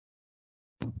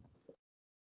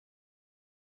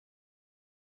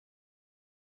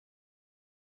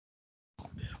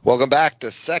Welcome back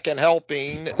to Second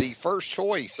Helping, the first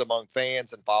choice among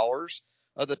fans and followers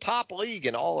of the top league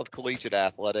in all of collegiate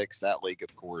athletics. That league,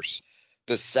 of course,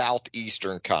 the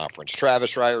Southeastern Conference.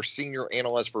 Travis Reier, senior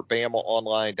analyst for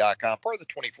BamaOnline.com, part of the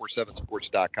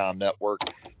 247sports.com network,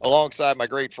 alongside my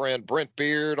great friend Brent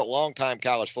Beard, a longtime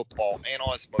college football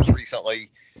analyst, most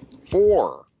recently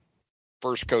for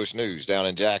First Coast News down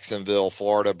in Jacksonville,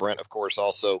 Florida. Brent, of course,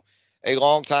 also a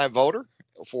longtime voter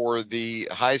for the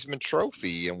Heisman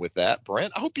Trophy. And with that,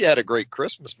 Brent, I hope you had a great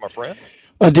Christmas, my friend.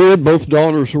 I did. Both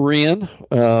daughters were in.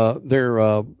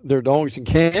 Their dogs and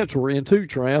cats were in too,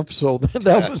 Trav. So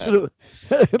that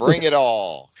was bring it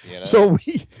all. You know? So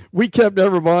we kept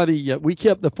everybody. We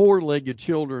kept the four-legged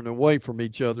children away from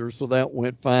each other, so that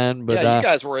went fine. But yeah, you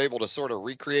guys were able to sort of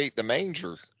recreate the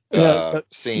manger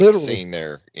scene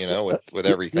there. You know, with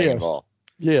everything involved.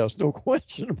 Yes, no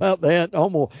question about that.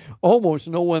 Almost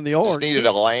no in the ark. Just needed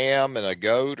a lamb and a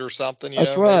goat or something.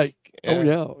 That's right.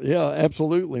 Yeah. Oh yeah,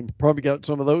 absolutely. Probably got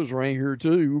some of those around here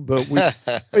too. But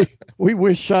we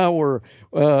wish our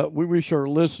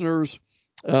listeners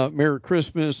Merry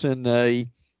Christmas and a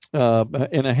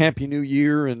Happy New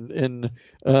Year. And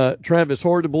Travis, it's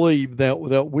hard to believe that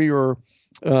we are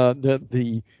that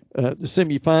the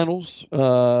semifinals,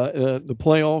 the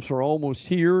playoffs are almost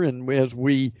here, and as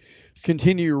we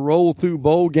continue to roll through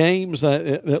bowl games.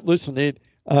 Listen,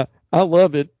 I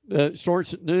love it. It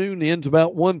starts at noon, ends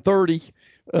about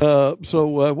 1:30.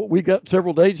 So we got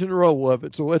several days in a row of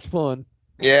it, so it's fun.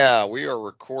 Yeah, we are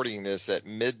recording this at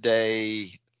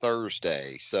midday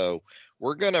Thursday, so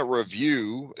we're going to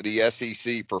review the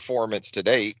SEC performance to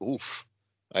date. Oof,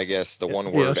 I guess the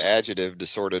one-word adjective to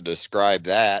sort of describe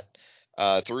that.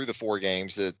 Through the four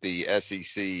games that the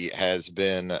SEC has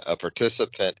been a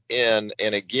participant in.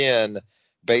 And again,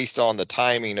 based on the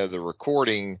timing of the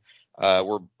recording,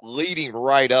 we're leading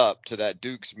right up to that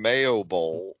Duke's Mayo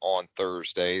Bowl on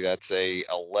Thursday. That's a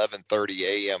 11:30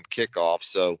 a.m. kickoff.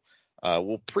 So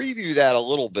we'll preview that a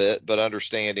little bit, but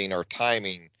understanding our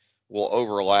timing will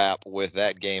overlap with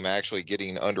that game actually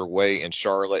getting underway in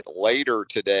Charlotte later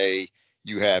today.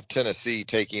 You have Tennessee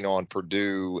taking on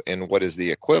Purdue in what is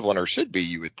the equivalent, or should be,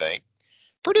 you would think.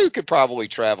 Purdue could probably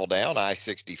travel down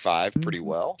I-65 pretty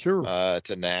well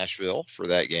to Nashville for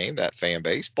that game, that fan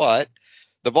base. But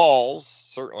the Vols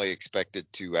certainly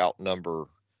expected to outnumber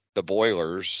the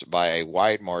Boilers by a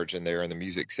wide margin there in the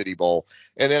Music City Bowl.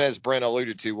 And then, as Brent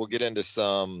alluded to, we'll get into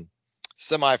some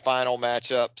semifinal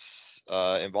matchups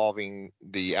involving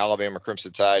the Alabama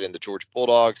Crimson Tide and the Georgia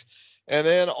Bulldogs. And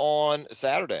then on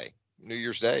Saturday, New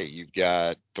Year's Day, you've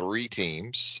got three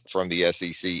teams from the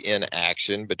SEC in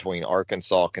action between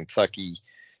Arkansas, Kentucky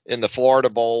in the Florida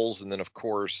Bowls, and then, of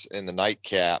course, in the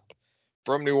nightcap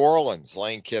from New Orleans,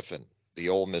 Lane Kiffin, the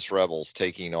Ole Miss Rebels,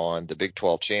 taking on the Big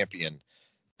 12 champion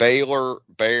Baylor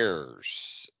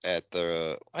Bears at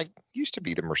I used to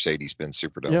be the Mercedes-Benz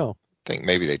Superdome. Yeah. I think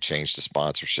maybe they changed the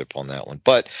sponsorship on that one.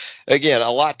 But again, a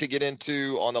lot to get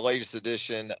into on the latest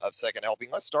edition of Second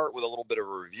Helping. Let's start with a little bit of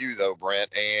a review, though,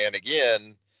 Brent. And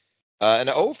again, an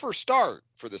 0 start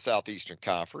for the Southeastern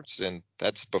Conference. And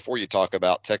that's before you talk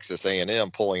about Texas A&M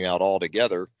pulling out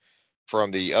altogether from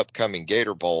the upcoming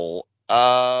Gator Bowl.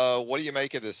 What do you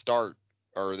make of this start,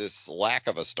 or this lack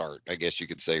of a start, I guess you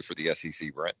could say, for the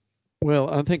SEC, Brent?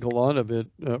 Well, I think a lot of it,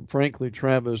 frankly,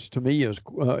 Travis, to me, is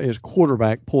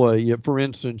quarterback play. For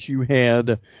instance, you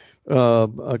had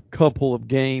a couple of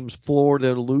games,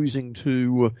 Florida losing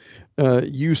to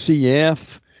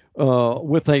UCF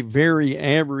with a very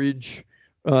average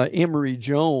Emory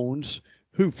Jones,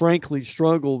 who frankly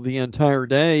struggled the entire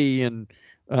day. And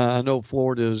I know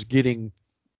Florida is getting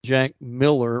Jack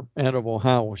Miller out of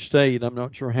Ohio State. I'm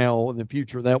not sure how in the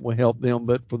future that will help them,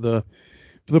 but for the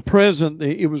present,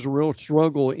 it was a real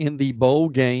struggle in the bowl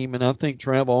game. And I think,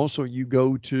 Trav, also you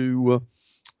go to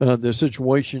the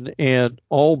situation at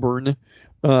Auburn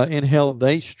and how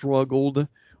they struggled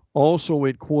also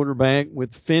at quarterback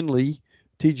with Finley.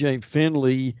 TJ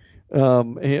Finley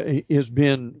has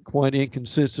been quite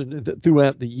inconsistent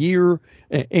throughout the year.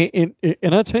 And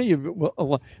I tell you,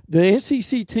 the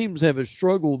SEC teams have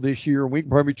struggled this year. We can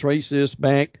probably trace this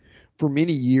back for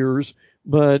many years.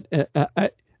 But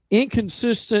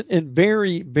inconsistent and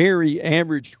very, very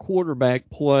average quarterback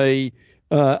play,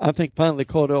 I think, finally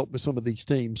caught up with some of these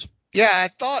teams. Yeah, I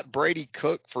thought Brady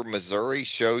Cook for Missouri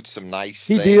showed some nice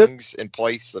things in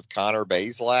place of Connor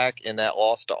Bazelak in that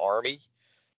loss to Army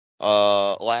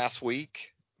last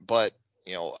week. But,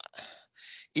 you know,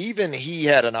 even he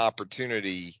had an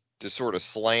opportunity to sort of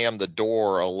slam the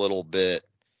door a little bit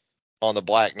on the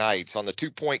Black Knights on the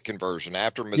 2-point conversion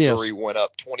after Missouri went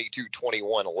up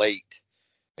 22-21 late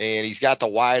and he's got the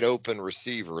wide open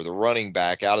receiver, the running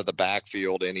back out of the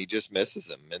backfield, and he just misses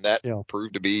him. And that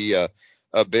proved to be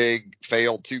a big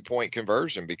failed 2-point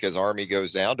conversion because Army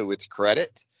goes down. To its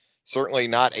credit, certainly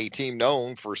not a team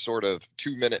known for sort of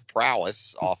 2-minute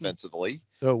prowess offensively.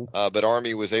 But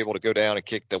Army was able to go down and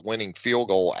kick the winning field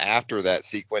goal after that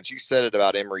sequence. You said it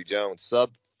about Emory Jones,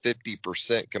 sub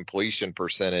 50% completion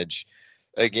percentage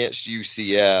against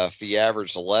UCF. He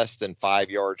averaged less than 5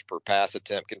 yards per pass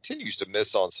attempt, continues to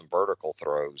miss on some vertical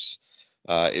throws,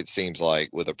 it seems like,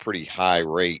 with a pretty high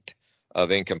rate of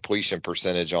incompletion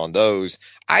percentage on those.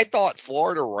 I thought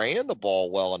Florida ran the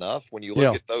ball well enough. When you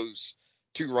look at those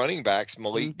two running backs,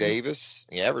 Malik Davis,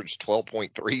 he averaged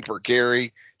 12.3 per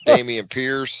carry. Damian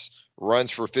Pierce runs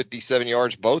for 57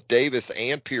 yards. Both Davis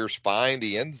and Pierce find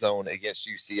the end zone against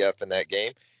UCF in that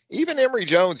game. Even Emory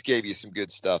Jones gave you some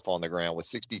good stuff on the ground with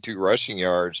 62 rushing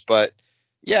yards. But,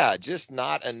 yeah, just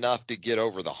not enough to get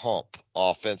over the hump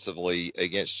offensively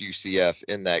against UCF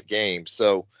in that game.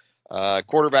 So,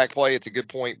 quarterback play, it's a good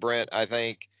point, Brent. I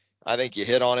think you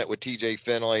hit on it with TJ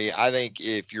Finley. I think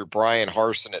if you're Brian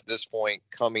Harsin at this point,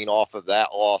 coming off of that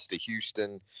loss to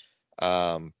Houston,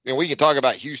 we can talk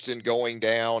about Houston going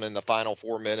down in the final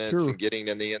 4 minutes and getting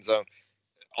in the end zone.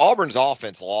 Auburn's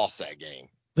offense lost that game.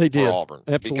 They did. For Auburn.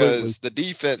 Absolutely. Because the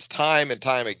defense time and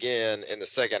time again in the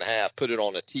second half put it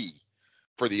on a tee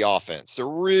for the offense to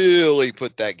really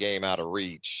put that game out of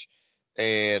reach.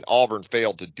 And Auburn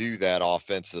failed to do that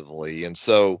offensively. And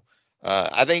so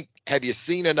I think, have you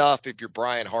seen enough, if you're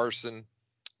Brian Harsin,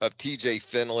 of TJ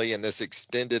Finley in this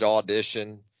extended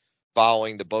audition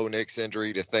following the Bo Nix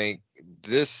injury to think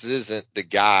this isn't the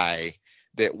guy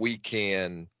that we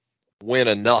can win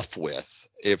enough with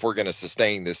if we're going to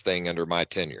sustain this thing under my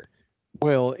tenure?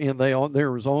 Well, and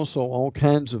there was also all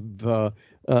kinds of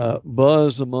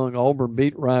buzz among Auburn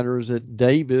beat writers that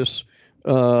Davis,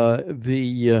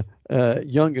 the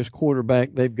youngest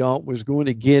quarterback they've got, was going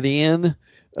to get in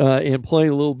and play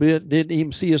a little bit. Didn't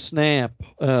even see a snap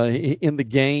in the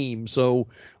game. So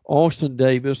Austin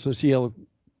Davis, the Seattle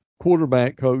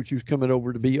quarterback coach who's coming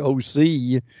over to be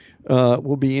OC,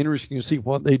 will be interesting to see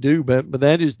what they do, but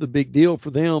that is the big deal for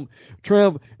them.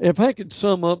 Trev, if I could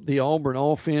sum up the Auburn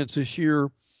offense this year,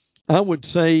 I would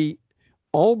say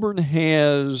Auburn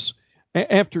has,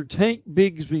 after Tank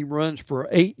Bigsby runs for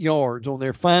 8 yards on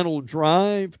their final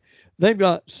drive, they've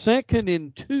got 2nd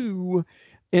and 2,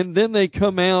 and then they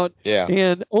come out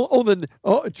and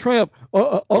Trev,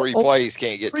 3 plays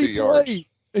can't get 2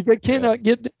 yards. They cannot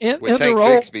get, and with Tank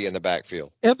Bigsby in the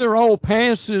backfield, and they're all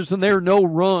passes, and there are no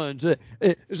runs.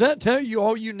 Does that tell you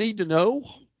all you need to know?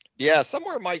 Yeah,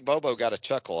 somewhere Mike Bobo got a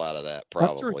chuckle out of that,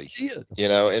 probably. Sure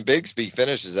did. And Bigsby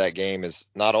finishes that game as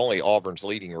not only Auburn's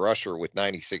leading rusher with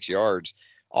 96 yards,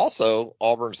 also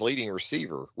Auburn's leading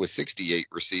receiver with 68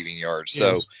 receiving yards.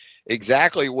 Yes. So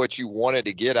exactly what you wanted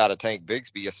to get out of Tank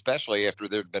Bigsby, especially after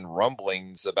there had been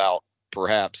rumblings about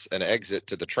perhaps an exit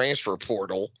to the transfer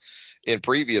portal in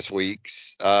previous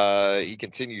weeks. He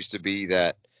continues to be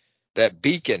that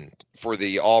beacon for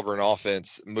the Auburn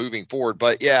offense moving forward.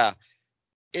 But yeah,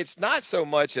 it's not so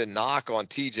much a knock on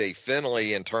TJ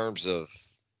Finley in terms of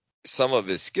some of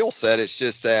his skill set. It's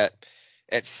just that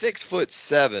at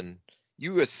 6'7",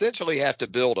 you essentially have to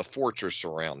build a fortress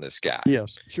around this guy.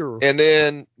 Yes, sure. And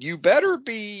then you better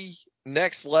be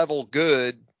next level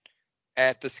good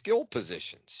at the skill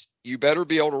positions. You better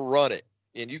be able to run it.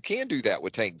 And you can do that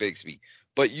with Tank Bigsby,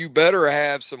 but you better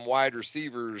have some wide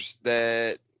receivers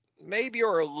that maybe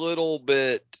are a little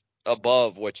bit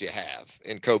above what you have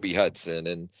in Kobe Hudson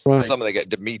and some of the guys,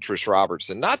 Demetrius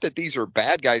Robertson. Not that these are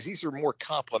bad guys. These are more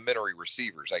complementary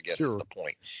receivers, I guess is the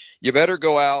point. You better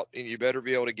go out and you better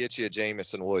be able to get you a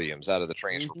Jamison Williams out of the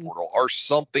transfer portal or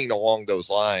something along those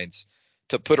lines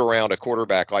to put around a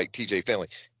quarterback like TJ Finley.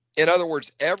 In other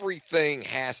words, everything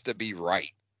has to be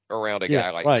right around a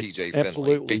guy like TJ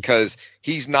Finley, because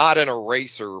he's not an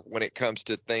eraser when it comes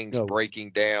to things breaking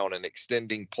down and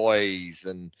extending plays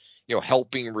and,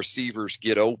 helping receivers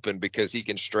get open because he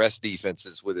can stress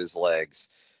defenses with his legs.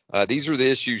 These are the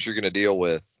issues you're going to deal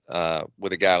with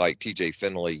a guy like TJ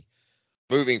Finley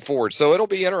moving forward. So it'll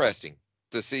be interesting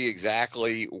to see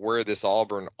exactly where this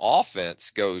Auburn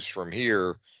offense goes from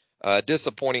here.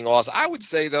 Disappointing loss. I would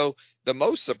say, though, the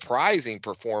most surprising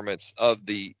performance of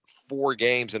the 4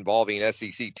 games involving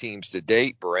SEC teams to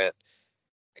date, Brent,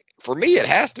 for me, it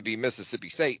has to be Mississippi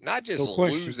State, not just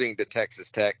losing to Texas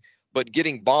Tech, but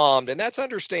getting bombed. And that's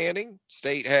understanding.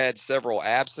 State had several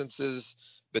absences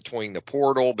between the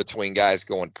portal, between guys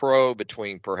going pro,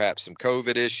 between perhaps some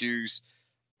COVID issues.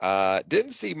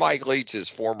 Didn't see Mike Leach's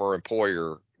former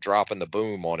employer dropping the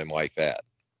boom on him like that.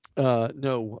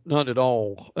 No, not at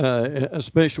all.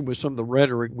 Especially with some of the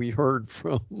rhetoric we heard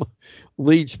from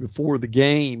Leach before the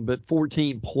game. But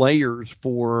 14 players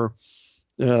for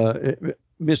uh,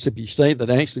 Mississippi State that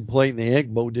actually played in the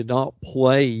Egg Bowl did not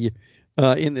play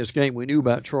in this game. We knew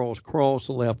about Charles Cross,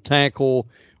 the left tackle,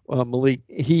 Malik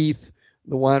Heath,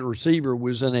 the wide receiver,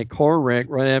 was in a car wreck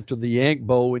right after the Egg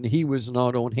Bowl, and he was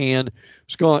not on hand.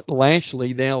 Scott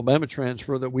Lashley, the Alabama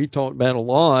transfer that we talked about a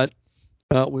lot,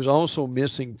 was also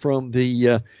missing from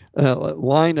the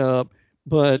lineup.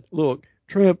 But look,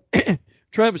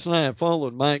 Travis and I have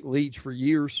followed Mike Leach for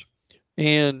years,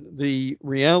 and the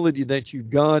reality that you've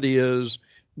got is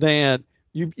that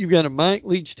you've got a Mike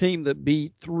Leach team that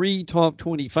beat 3 top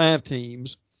 25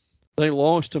 teams. They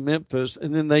lost to Memphis,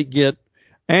 and then they get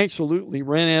absolutely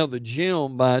ran out of the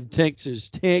gym by a Texas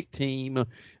Tech team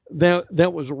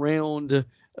that was around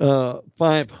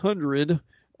 500.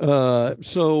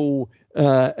 So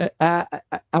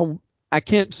I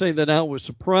can't say that I was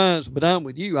surprised, but I'm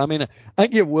with you. I mean, I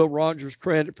give Will Rogers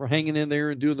credit for hanging in there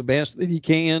and doing the best that he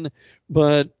can,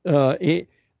 but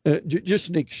just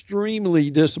an extremely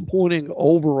disappointing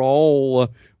overall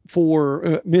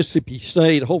for Mississippi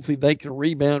State. Hopefully they can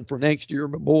rebound for next year.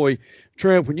 But boy,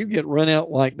 Trev, when you get run out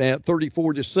like that,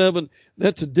 34-7,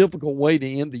 that's a difficult way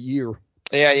to end the year.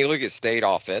 Yeah, you look at State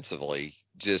offensively,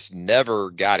 just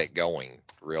never got it going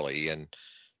really, and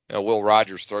Will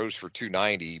Rogers throws for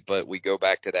 290, but we go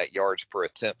back to that yards per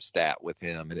attempt stat with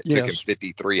him, and it took him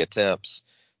 53 attempts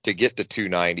to get to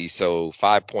 290, so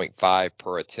 5.5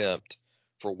 per attempt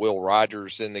for Will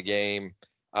Rogers in the game.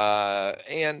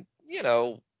 And,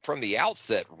 from the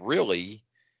outset, really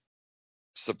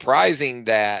surprising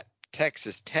that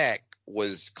Texas Tech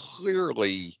was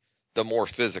clearly the more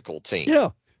physical team. Yeah,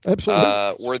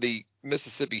 absolutely. Where the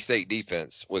Mississippi State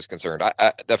defense was concerned.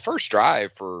 The first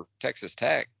drive for Texas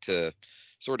Tech to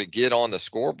sort of get on the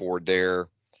scoreboard there,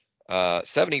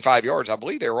 75 yards, I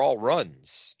believe they were all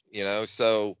runs,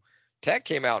 so Tech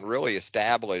came out and really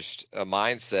established a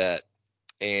mindset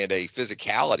and a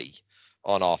physicality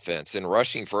on offense and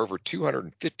rushing for over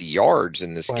 250 yards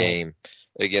in this game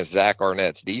against Zach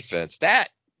Arnett's defense. That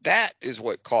is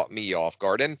what caught me off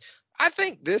guard. And I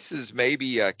think this is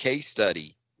maybe a case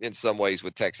study in some ways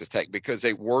with Texas Tech because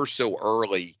they were so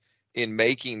early in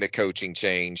making the coaching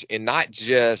change and not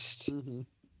just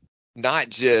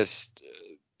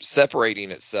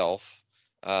separating itself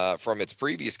from its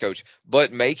previous coach,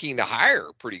 but making the hire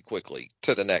pretty quickly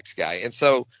to the next guy. And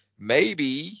so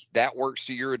maybe that works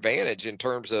to your advantage in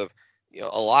terms of,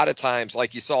 a lot of times,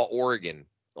 like you saw Oregon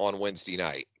on Wednesday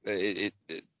night,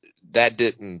 that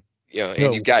didn't,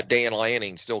 and you've got Dan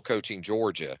Lanning still coaching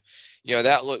Georgia.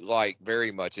 That looked like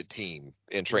very much a team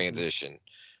in transition.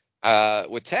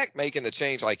 With Tech making the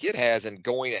change like it has and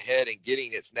going ahead and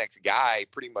getting its next guy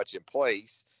pretty much in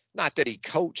place, not that he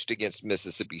coached against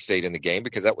Mississippi State in the game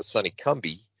because that was Sonny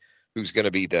Cumbie, who's going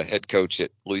to be the head coach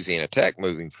at Louisiana Tech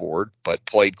moving forward, but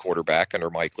played quarterback under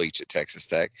Mike Leach at Texas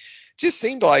Tech. Just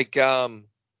seemed like Tech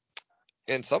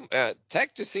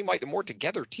just seemed like the more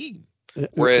together team.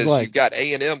 Whereas you've got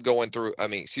A&M going through,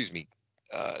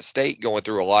 State going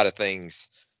through a lot of things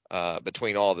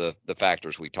between all the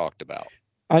factors we talked about.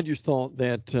 I just thought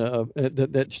that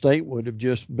that State would have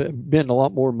just been a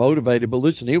lot more motivated. But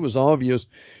listen, it was obvious.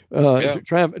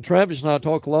 Travis and I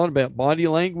talk a lot about body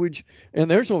language, and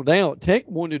there's no doubt Tech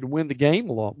wanted to win the game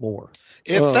a lot more.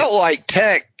 It felt like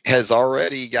Tech has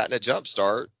already gotten a jump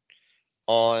start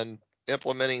on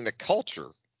implementing the culture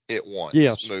it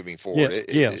wants moving forward.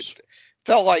 It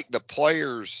felt like the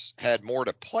players had more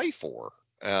to play for,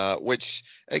 which,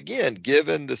 again,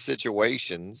 given the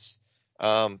situations,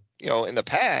 in the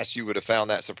past, you would have found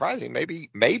that surprising.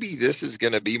 Maybe this is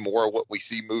going to be more what we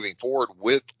see moving forward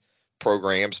with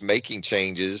programs making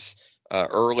changes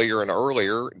earlier and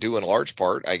earlier, due in large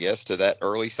part, I guess, to that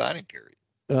early signing period.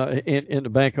 And to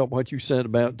back up what you said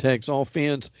about Tech's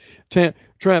offense,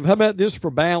 Trav, how about this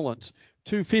for balance?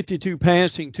 252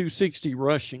 passing, 260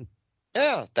 rushing.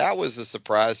 Yeah, that was a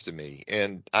surprise to me,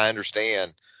 and I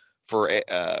understand for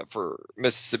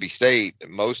Mississippi State,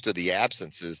 most of the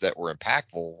absences that were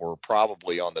impactful were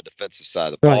probably on the defensive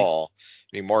side of the ball.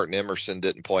 I mean, Martin Emerson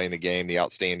didn't play in the game, the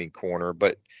outstanding corner,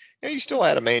 but you still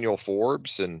had Emmanuel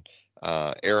Forbes, and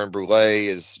Aaron Brule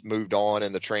has moved on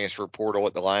in the transfer portal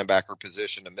at the linebacker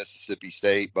position to Mississippi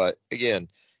State. But again,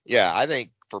 I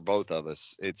think for both of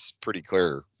us, it's pretty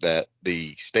clear that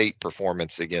the State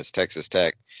performance against Texas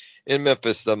Tech in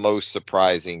Memphis, the most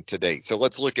surprising to date. So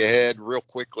let's look ahead real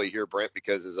quickly here, Brent,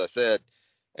 because as I said,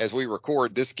 as we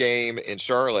record, this game in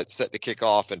Charlotte set to kick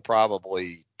off in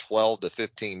probably 12 to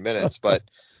 15 minutes. But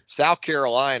South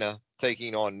Carolina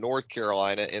taking on North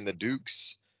Carolina in the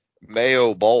Dukes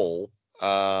Mayo Bowl.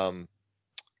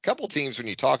 Couple teams, when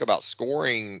you talk about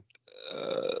scoring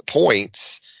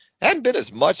points, hadn't been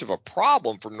as much of a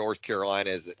problem for North Carolina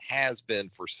as it has been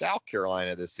for South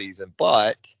Carolina this season,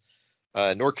 but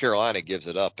North Carolina gives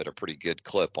it up at a pretty good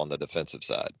clip on the defensive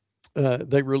side.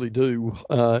 They really do.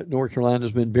 North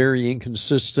Carolina's been very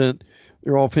inconsistent.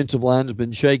 Their offensive line has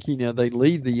been shaky. Now they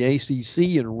lead the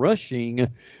ACC in rushing,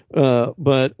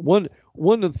 but one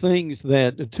of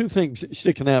the two things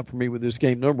sticking out for me with this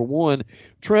game. Number one,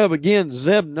 Trev, again,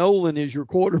 Zeb Nolan is your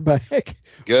quarterback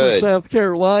Good. for South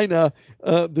Carolina.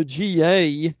 The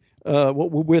GA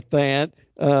with that,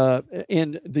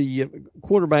 and the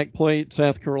quarterback play at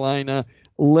South Carolina,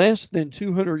 less than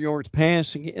 200 yards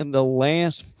passing in the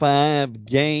last 5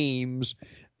 games,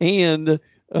 and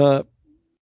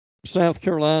South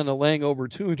Carolina laying over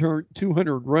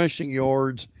 200 rushing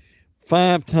yards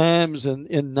 5 times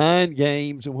in 9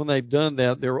 games, and when they've done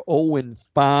that, they're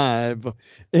 0-5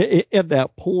 at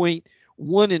that point.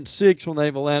 1-6 when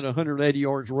they've allowed 180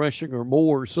 yards rushing or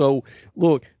more. So,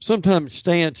 look, sometimes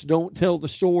stats don't tell the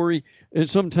story, and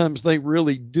sometimes they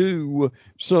really do.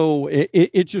 So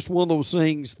it's just one of those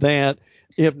things that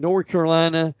if North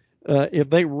Carolina, if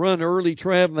they run early,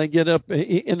 Trav, and they get up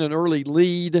in an early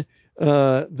lead,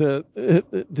 the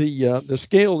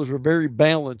scales are very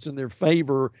balanced in their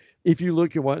favor if you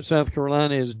look at what South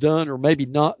Carolina has done or maybe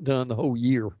not done the whole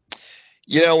year.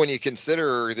 You know, when you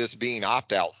consider this being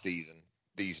opt-out season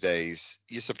these days,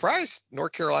 you surprised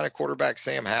North Carolina quarterback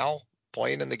Sam Howell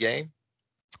playing in the game?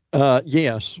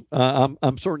 Yes,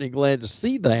 I'm certainly glad to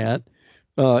see that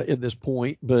at this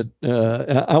point, but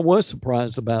I was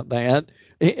surprised about that.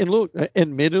 And look,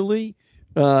 admittedly,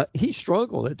 he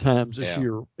struggled at times this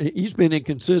year. He's been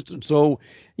inconsistent, so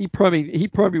he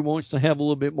probably wants to have a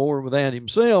little bit more of that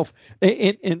himself.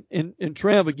 And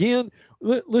Trav, again,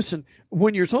 listen,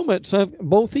 when you're talking about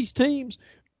both these teams,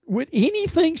 would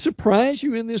anything surprise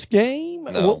you in this game?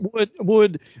 No.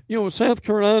 Would South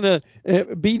Carolina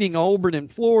beating Auburn and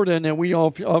Florida? Now we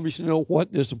obviously know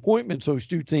what disappointments those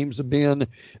two teams have been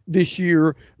this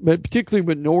year, but particularly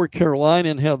with North Carolina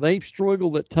and how they've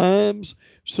struggled at times.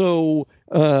 So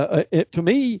to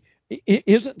me,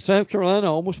 isn't South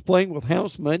Carolina almost playing with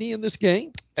house money in this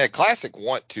game? A classic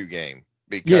want-to game,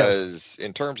 because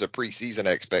in terms of preseason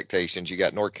expectations, you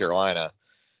got North Carolina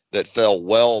that fell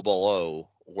well below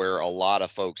where a lot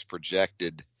of folks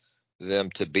projected them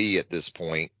to be at this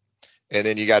point. And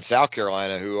then you got South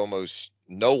Carolina, who almost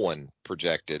no one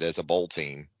projected as a bowl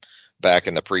team back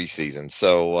in the preseason.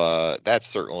 So that's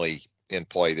certainly in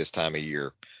play this time of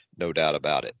year, no doubt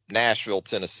about it. Nashville,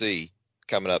 Tennessee,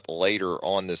 coming up later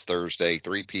on this Thursday,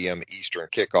 3 p.m. Eastern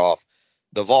kickoff.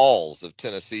 The Vols of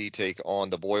Tennessee take on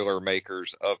the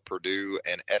Boilermakers of Purdue,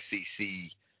 an SEC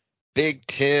Big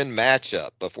Ten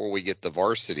matchup before we get the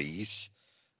varsities.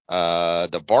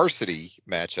 The varsity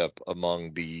matchup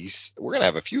among these, we're going to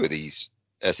have a few of these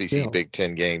SEC Big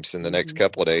Ten games in the next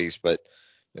couple of days, but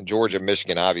Georgia,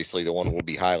 Michigan, obviously the one we'll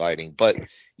be highlighting. But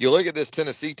you look at this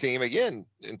Tennessee team, again,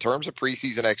 in terms of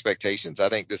preseason expectations, I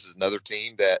think this is another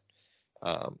team that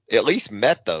at least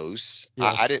met those.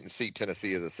 Yeah. I didn't see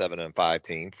Tennessee as a 7-5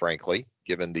 team, frankly,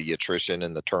 given the attrition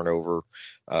and the turnover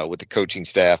with the coaching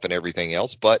staff and everything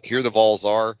else. But here the Vols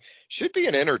are. Should be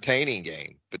an entertaining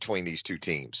game between these two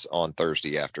teams on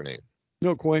Thursday afternoon.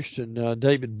 No question.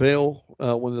 David Bell,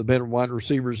 one of the better wide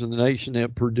receivers in the nation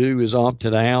at Purdue, is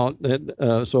opted out.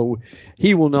 So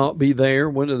he will not be there.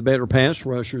 One of the better pass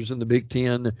rushers in the Big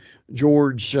Ten,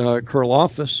 George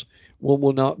Karlaftis,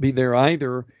 will not be there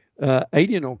either.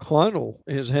 Aiden O'Connell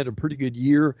has had a pretty good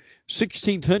year,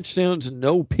 16 touchdowns and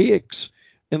no picks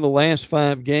in the last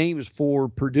 5 games for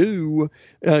Purdue.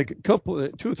 2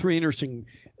 or 3 interesting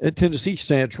Tennessee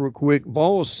stats real quick.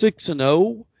 Vols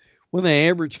 6-0 when they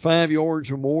average 5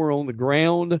 yards or more on the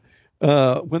ground.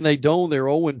 When they don't, they're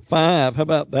 0-5. How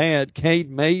about that? Cade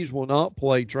Mays will not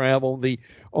play, Trav, on the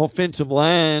offensive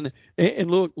line. And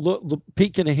look,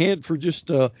 peeking ahead for just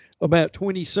about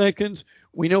 20 seconds.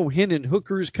 We know Hendon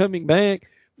Hooker is coming back,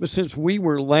 but since we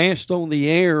were last on the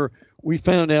air, we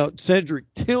found out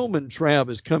Cedric Tillman, Trav,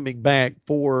 is coming back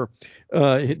for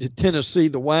Tennessee,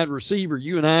 the wide receiver.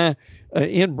 You and I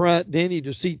in Bryant-Denny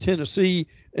to see Tennessee,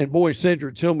 and boy,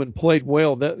 Cedric Tillman played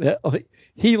well.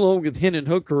 He along with Hendon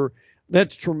Hooker,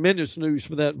 that's tremendous news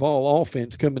for that Vol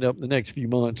offense coming up in the next few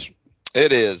months.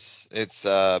 It is. It's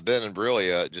been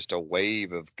really just a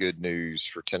wave of good news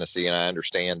for Tennessee, and I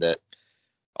understand that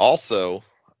also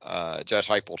Josh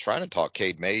Heupel trying to talk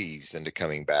Cade Mays into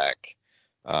coming back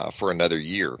for another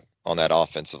year on that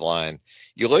offensive line.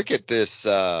 You look at this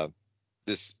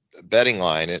betting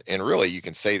line, and really you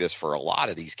can say this for a lot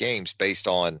of these games based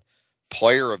on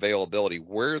player availability,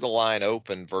 where the line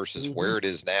opened versus where it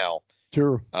is now.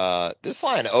 Sure. This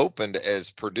line opened as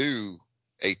Purdue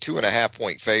a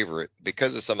 2.5-point favorite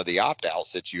because of some of the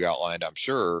opt-outs that you outlined, I'm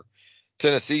sure.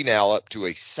 Tennessee now up to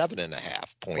a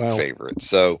 7.5-point favorite.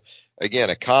 So, again,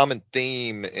 a common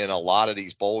theme in a lot of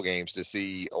these bowl games to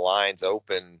see lines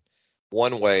open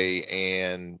one way.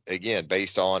 And, again,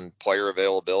 based on player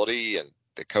availability and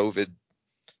the COVID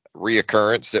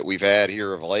reoccurrence that we've had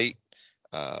here of late,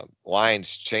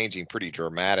 lines changing pretty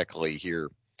dramatically here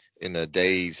in the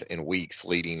days and weeks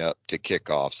leading up to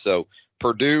kickoff. So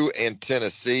Purdue and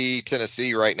Tennessee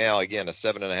right now, again, a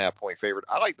 7.5-point favorite.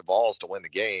 I like the Vols to win the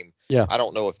game. Yeah. I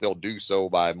don't know if they'll do so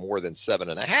by more than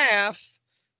 7.5.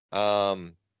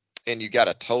 And you got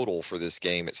a total for this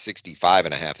game at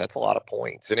 65.5. That's a lot of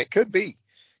points. And it could be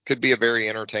a very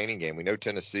entertaining game. We know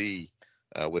Tennessee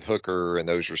with Hooker and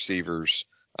those receivers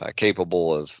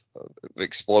capable of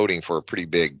exploding for a pretty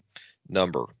big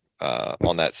number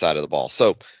on that side of the ball.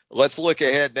 So let's look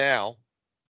ahead now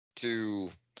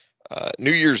to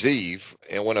New Year's Eve,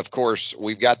 and when, of course,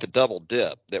 we've got the double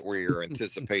dip that we are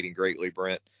anticipating greatly,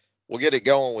 Brent. We'll get it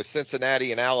going with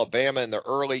Cincinnati and Alabama in the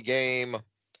early game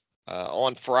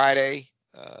on Friday.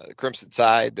 The Crimson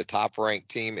Tide, the top-ranked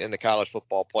team in the college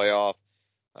football playoff.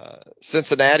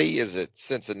 Cincinnati, is it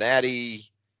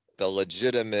Cincinnati the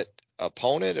legitimate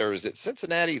opponent, or is it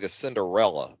Cincinnati the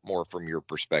Cinderella, more from your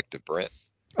perspective, Brent?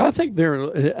 I think they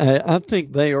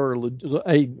are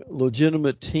a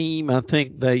legitimate team. I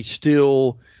think they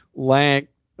still lack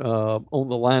on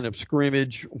the line of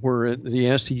scrimmage, where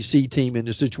the SEC team in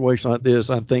a situation like this,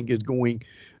 I think, is going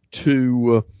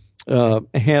to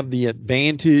have the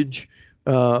advantage.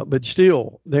 But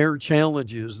still, there are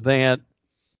challenges that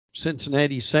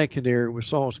Cincinnati secondary with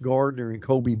Sauce Gardner and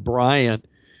Kobe Bryant,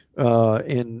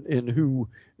 and who,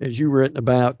 as you written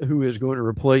about, who is going to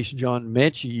replace John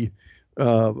Mechie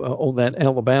on that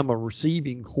Alabama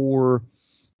receiving core,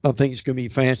 I think it's going to be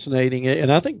fascinating.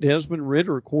 And I think Desmond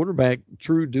Ridder, quarterback,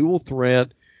 true dual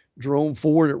threat. Jerome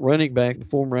Ford at running back, the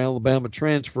former Alabama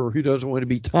transfer, who doesn't want to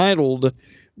be titled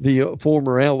the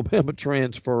former Alabama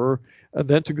transfer.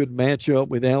 That's a good matchup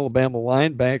with Alabama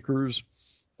linebackers.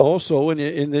 Also, and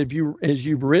if you, as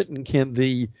you've written, can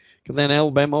that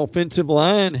Alabama offensive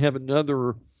line have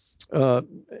another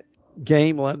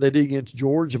game like they did against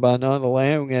Georgia by not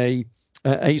allowing a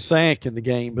sack in the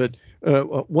game? But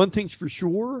one thing's for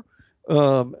sure,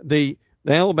 the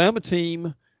Alabama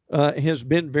team has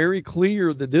been very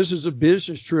clear that this is a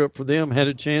business trip for them. Had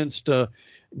a chance to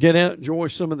get out and enjoy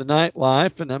some of the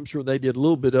nightlife, and I'm sure they did a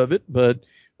little bit of it. But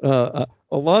a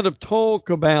lot of talk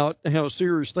about how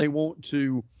serious they want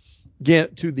to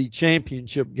get to the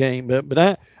championship game.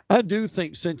 But I do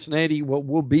think Cincinnati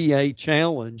will be a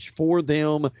challenge for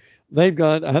them.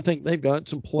 I think they've got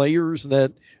some players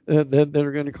that are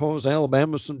going to cause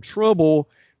Alabama some trouble.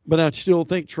 But I still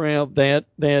think, Trav,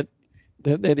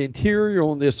 that interior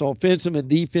on this offensive and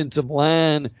defensive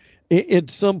line, at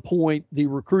some point, the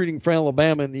recruiting for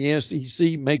Alabama in the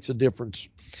SEC makes a difference.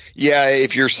 Yeah,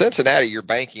 if you're Cincinnati, you're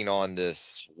banking on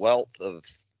this wealth of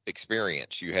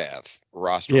experience you have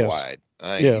roster-wide.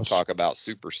 Yes. You talk about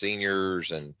super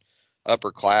seniors and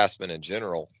upperclassmen in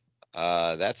general.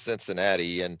 That's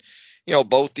Cincinnati. And,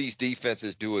 both these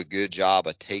defenses do a good job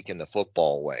of taking the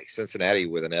football away. Cincinnati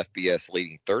with an FBS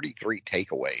leading 33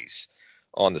 takeaways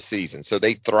on the season. So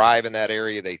they thrive in that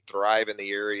area. They thrive in the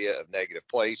area of negative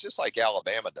plays, just like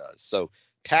Alabama does. So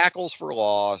tackles for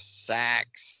loss,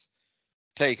 sacks,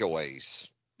 takeaways.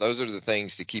 Those are the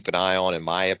things to keep an eye on, in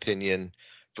my opinion,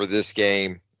 for this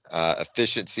game.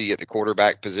 Efficiency at the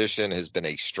quarterback position has been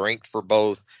a strength for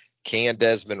both. Can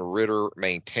Desmond Ridder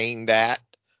maintain that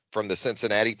from the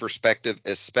Cincinnati perspective,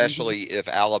 especially if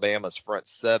Alabama's front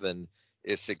seven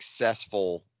is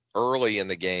successful early in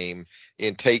the game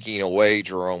in taking away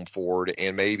Jerome Ford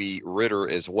and maybe Ridder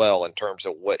as well in terms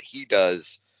of what he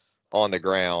does on the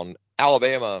ground?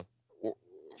 Alabama,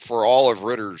 for all of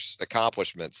Ridder's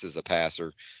accomplishments as a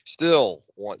passer, still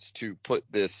wants to put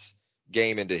this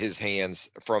game into his hands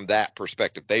from that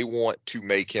perspective. They want to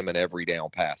make him an every down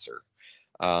passer.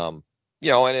 And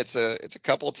it's a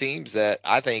couple of teams that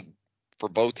I think for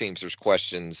both teams there's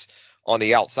questions on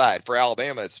the outside. For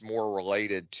Alabama, it's more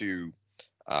related to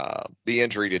the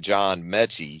injury to John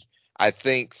Mechie. I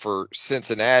think for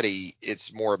Cincinnati,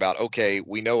 it's more about, okay,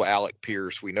 we know Alec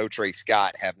Pierce, we know Trey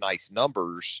Scott have nice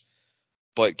numbers,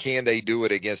 but can they do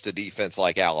it against a defense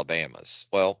like Alabama's?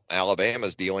 Well,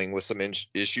 Alabama's dealing with some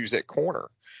issues at corner.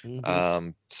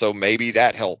 So maybe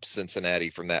that helps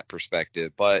Cincinnati from that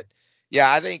perspective. But,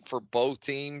 yeah, I think for both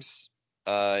teams,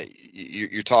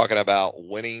 you're talking about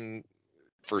winning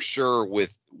for sure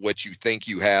with what you think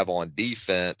you have on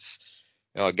defense.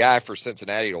 A guy for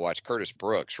Cincinnati to watch, Curtis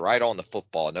Brooks, right on the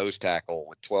football, nose tackle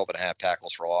with 12.5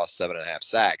 tackles for loss, 7.5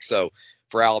 sacks. So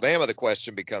for Alabama, the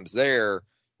question becomes there,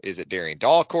 is it Darian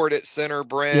Dalcourt at center,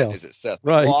 Brent? Yeah, Is it Seth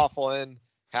right. McLaughlin?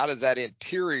 How does that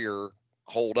interior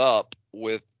hold up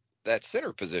with that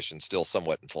center position still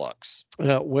somewhat in flux?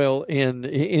 Well,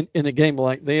 in a game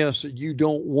like this, you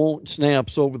don't want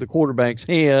snaps over the quarterback's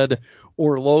head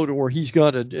or load, or he's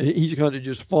got to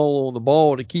just fall on the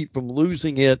ball to keep from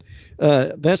losing it.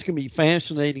 That's going to be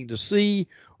fascinating to see.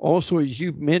 Also, as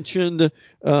you mentioned, Nick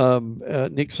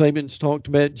Saban's talked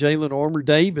about Jalen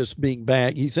Armour-Davis being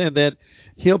back. He's had that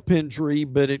hip injury,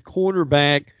 but at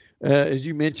cornerback, as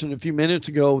you mentioned a few minutes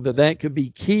ago, that could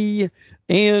be key.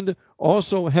 And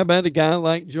also, how about a guy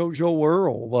like JoJo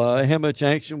Earl? How much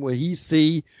action will he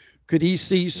see? Could he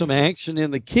see some action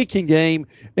in the kicking game?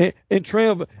 And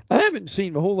Trev, I haven't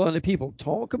seen a whole lot of people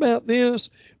talk about this,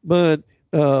 but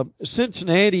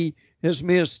Cincinnati has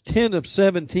missed 10 of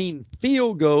 17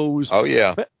 field goals. Oh,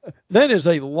 yeah. That is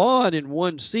a lot in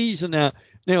one season.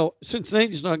 Now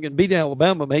Cincinnati's not going to beat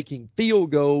Alabama making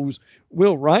field goals.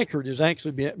 Will Reichert has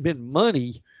actually been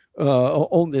money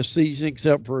on this season,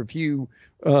 except for a few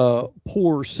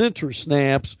poor center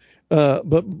snaps. But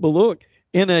look,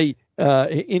 in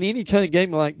any kind of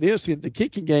game like this, the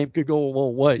kicking game could go a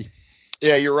long way.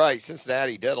 Yeah, you're right.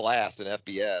 Cincinnati dead last in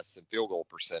FBS and field goal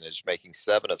percentage, making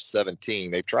 7 of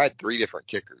 17. They've tried 3 different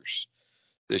kickers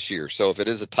this year. So if it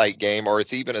is a tight game, or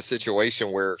it's even a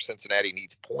situation where Cincinnati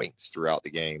needs points throughout the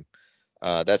game,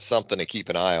 that's something to keep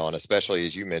an eye on, especially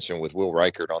as you mentioned with Will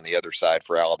Reichert on the other side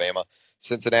for Alabama.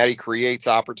 Cincinnati creates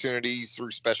opportunities through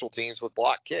special teams with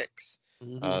block kicks,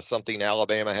 something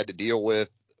Alabama had to deal with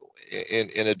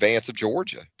in advance of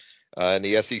Georgia in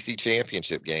the SEC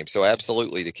championship game. So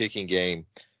absolutely the kicking game,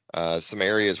 some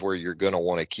areas where you're going to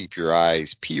want to keep your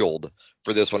eyes peeled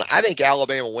for this one. I think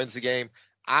Alabama wins the game.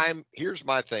 Here's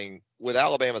my thing with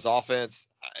Alabama's offense.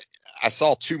 I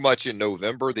saw too much in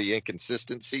November, the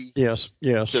inconsistency. Yes.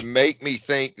 To make me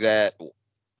think that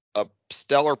a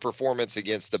stellar performance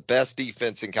against the best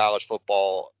defense in college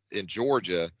football in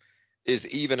Georgia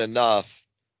is even enough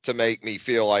to make me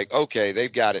feel like, okay,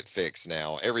 they've got it fixed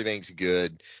now. Everything's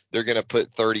good. They're going to put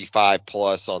 35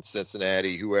 plus on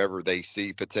Cincinnati, whoever they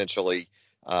see potentially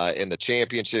in the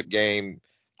championship game.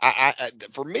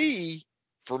 For me,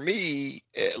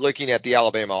 looking at the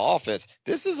Alabama offense,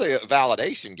 this is a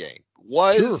validation game.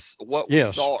 Was what we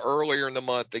saw earlier in the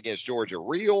month against Georgia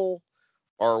real,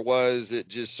 or was it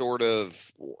just sort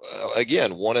of,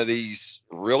 again, one of these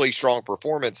really strong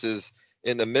performances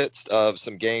in the midst of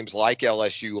some games like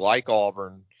LSU, like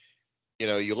Auburn?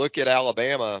 You look at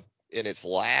Alabama in its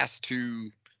last 2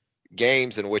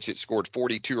 games in which it scored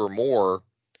 42 or more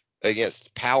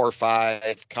against Power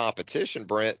 5 competition,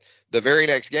 Brent. The very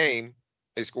next game,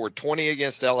 they scored 20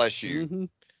 against LSU.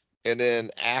 And then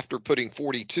after putting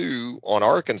 42 on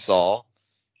Arkansas,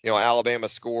 Alabama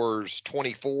scores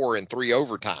 24 in 3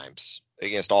 overtimes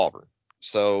against Auburn.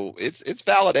 So it's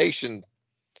validation.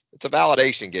 It's a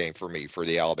validation game for me for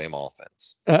the Alabama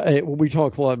offense. We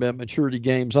talk a lot about maturity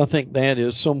games. I think that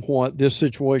is somewhat this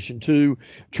situation too.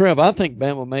 Trev, I think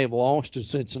Bama may have lost to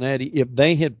Cincinnati if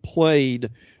they had played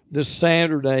the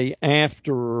Saturday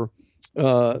after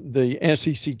the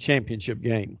SEC championship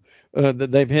game.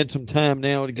 That they've had some time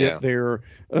now to get there.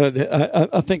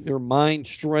 I think their mind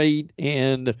straight,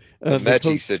 and the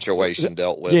Mechie situation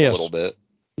dealt with a little bit.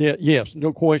 Yeah, yes,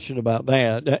 no question about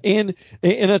that. And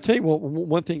I tell you what,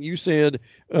 one thing you said,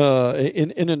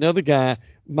 in another guy,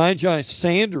 Myjai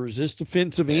Sanders, this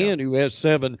defensive end who has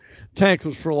 7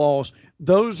 tackles for loss.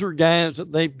 Those are guys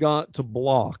that they've got to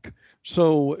block.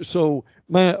 So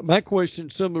my question,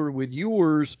 similar with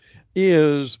yours,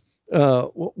 is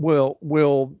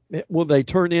will they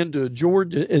turn into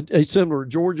a similar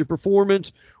Georgia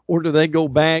performance, or do they go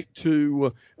back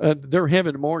to they're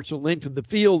having to march the length of the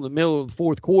field in the middle of the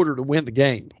fourth quarter to win the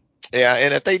game? Yeah,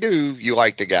 and if they do, you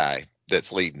like the guy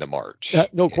that's leading the march.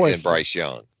 No question. In Bryce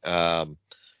Young.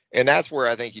 And that's where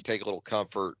I think you take a little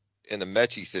comfort in the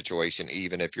Mechie situation,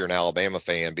 even if you're an Alabama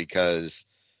fan, because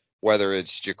whether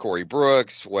it's Ja'Cory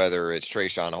Brooks, whether it's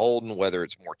Trayshawn Holden, whether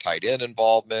it's more tight end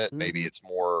involvement, maybe it's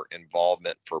more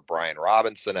involvement for Brian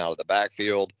Robinson out of the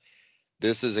backfield.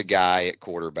 This is a guy at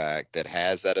quarterback that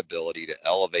has that ability to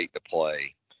elevate the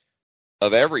play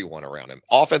of everyone around him,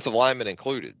 offensive linemen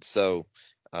included. So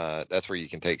that's where you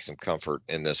can take some comfort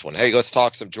in this one. Hey, let's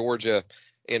talk some Georgia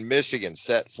and Michigan,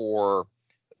 set for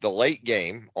the late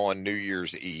game on New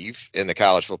Year's Eve in the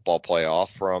college football playoff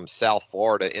from South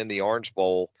Florida in the Orange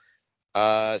Bowl.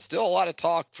 Still a lot of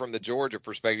talk from the Georgia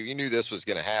perspective. You knew this was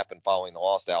going to happen following the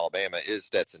loss to Alabama. Is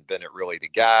Stetson Bennett really the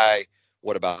guy?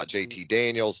 What about JT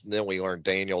Daniels? And then we learned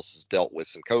Daniels has dealt with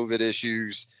some COVID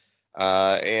issues.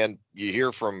 And you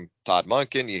hear from Todd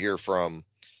Monken, you hear from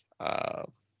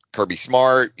Kirby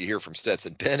Smart, you hear from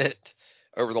Stetson Bennett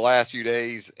over the last few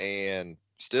days, and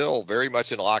still very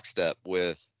much in lockstep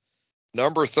with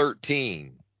number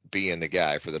 13 being the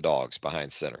guy for the Dogs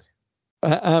behind center.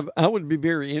 I would be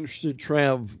very interested,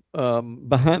 Trav,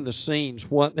 behind the scenes,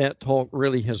 what that talk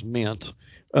really has meant,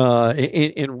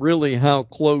 and really how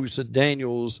close that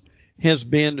Daniels has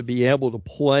been to be able to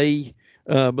play.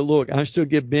 But look, I still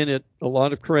give Bennett a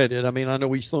lot of credit. I mean, I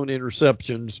know he's thrown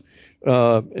interceptions,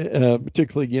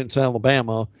 particularly against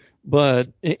Alabama, but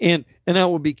and I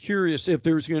would be curious if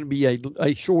there's going to be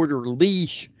a shorter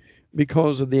leash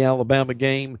because of the Alabama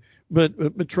game. But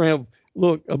Trav,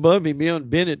 look, above and beyond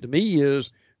Bennett to me is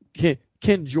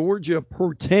can Georgia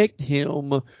protect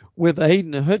him with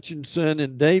Aiden Hutchinson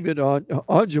and David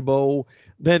Ojabo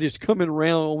that is coming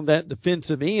around on that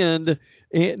defensive end?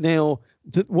 And now,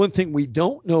 one thing we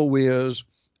don't know is,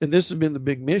 and this has been the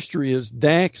big mystery, is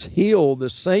Dax Hill, the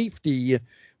safety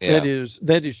that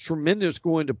is tremendous,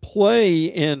 going to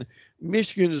play. And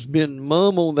Michigan has been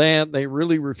mum on that. They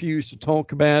really refuse to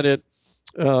talk about it.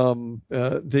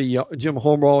 The Jim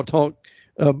Harbaugh talked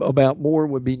about more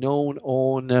would be known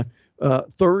on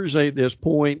Thursday at this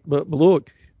point. But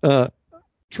look,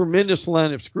 tremendous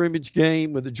line of scrimmage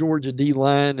game with the Georgia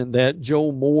D-line and that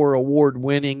Joe Moore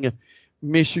award-winning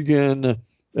Michigan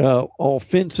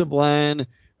offensive line.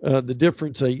 The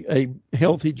difference a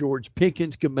healthy George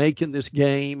Pickens can make in this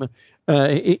game.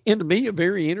 And to me, a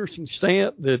very interesting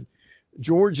stat that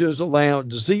Georgia's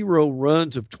allowed 0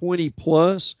 runs of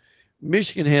 20-plus.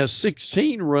 Michigan has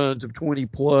 16 runs of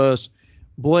 20-plus.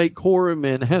 Blake Corum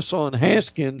and Hassan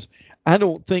Haskins, I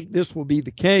don't think this will be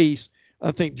the case.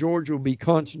 I think Georgia will be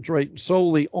concentrating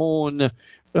solely on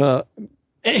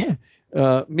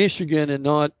Michigan and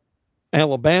not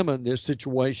Alabama in this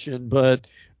situation. But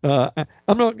I'm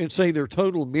not going to say they're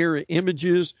total mirror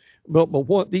images, but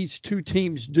what these two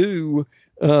teams do,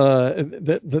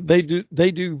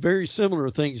 they do very similar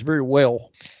things very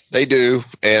well. They do,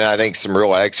 and I think some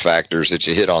real X factors that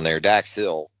you hit on there. Dax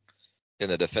Hill in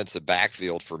the defensive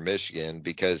backfield for Michigan,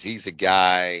 because he's a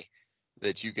guy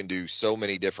that you can do so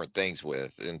many different things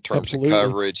with in terms of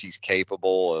coverage. He's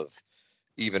capable of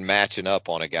even matching up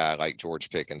on a guy like George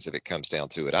Pickens if it comes down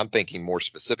to it. I'm thinking more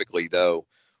specifically, though,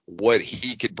 what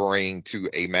he could bring to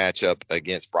a matchup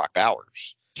against Brock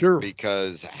Bowers. Sure.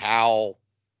 Because how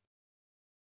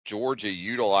Georgia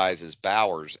utilizes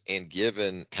Bowers, and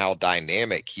given how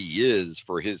dynamic he is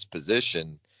for his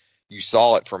position, you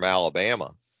saw it from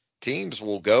Alabama. Teams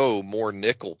will go more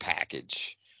nickel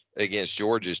package against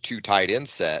Georgia's two tight end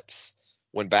sets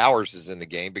when Bowers is in the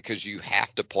game, because you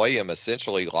have to play him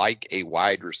essentially like a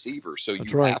wide receiver. So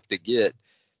you have to get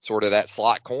sort of that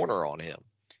slot corner on him.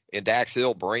 And Dax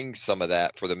Hill brings some of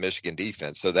that for the Michigan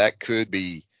defense. So that could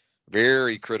be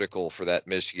very critical for that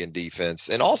Michigan defense.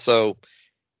 And also,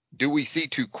 do we see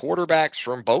two quarterbacks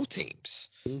from both teams?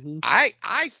 Mm-hmm.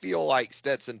 I feel like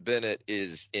Stetson Bennett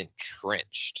is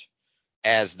entrenched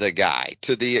as the guy,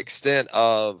 to the extent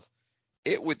of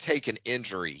it would take an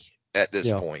injury at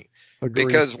this point. Agreed.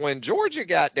 Because when Georgia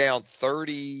got down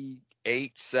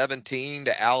 38-17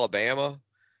 to Alabama,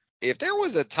 if there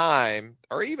was a time,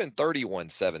 or even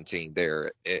 31-17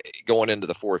 there going into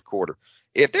the fourth quarter,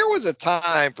 if there was a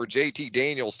time for JT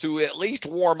Daniels to at least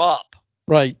warm up,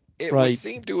 it would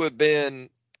seem to have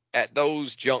been at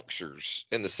those junctures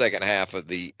in the second half of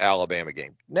the Alabama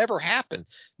game. Never happened.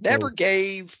 Never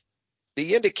gave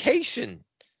the indication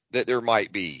that there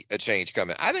might be a change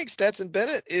coming. I think Stetson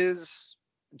Bennett is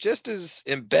just as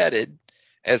embedded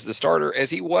as the starter as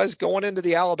he was going into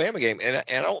the Alabama game. And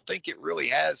I don't think it really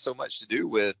has so much to do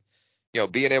with,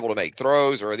 being able to make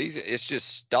throws or these. It's just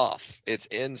stuff. It's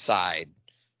inside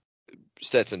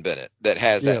Stetson Bennett that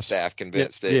has that staff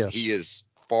convinced that he is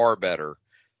far better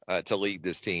to lead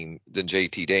this team than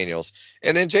JT Daniels.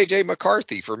 And then JJ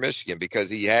McCarthy for Michigan, because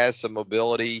he has some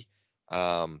mobility.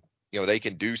 They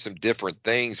can do some different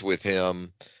things with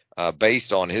him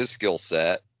based on his skill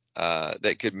set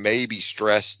that could maybe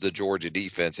stress the Georgia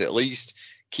defense, at least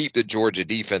keep the Georgia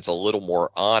defense a little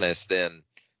more honest than,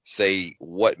 say,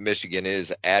 what Michigan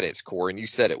is at its core. And you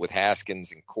said it with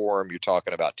Haskins and Corum. You're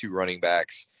talking about two running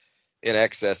backs in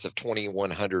excess of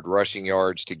 2,100 rushing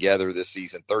yards together this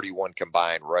season, 31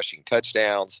 combined rushing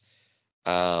touchdowns.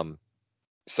 So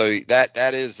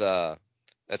that's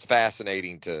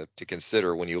fascinating to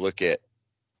consider when you look at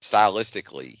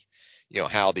stylistically,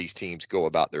 how these teams go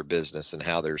about their business and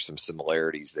how there's some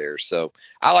similarities there. So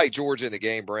I like Georgia in the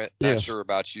game, Brent. Not Yes. sure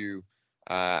about you.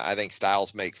 I think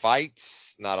styles make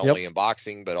fights, not Yep. only in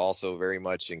boxing, but also very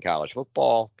much in college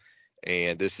football.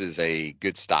 And this is a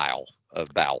good style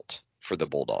of bout for the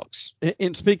Bulldogs.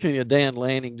 And speaking of Dan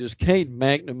Lanning, does Cade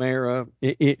McNamara,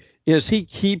 is he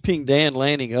keeping Dan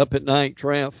Lanning up at night,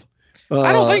 Trav?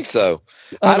 I don't think so.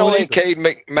 I don't think Cade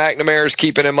McNamara is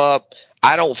keeping him up.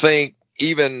 I don't think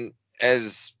even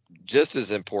just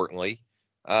as importantly,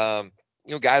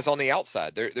 guys on the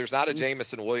outside. There's not a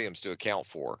Jamison Williams to account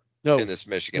for in this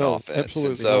Michigan offense. Absolutely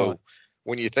and so not.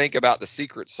 When you think about the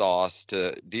secret sauce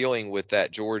to dealing with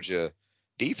that Georgia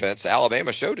defense,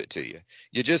 Alabama showed it to you.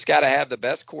 You just got to have the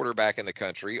best quarterback in the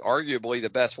country, arguably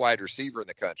the best wide receiver in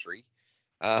the country,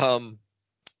 and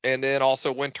then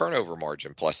also win turnover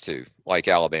margin +2 like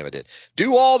Alabama did.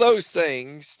 Do all those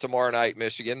things tomorrow night,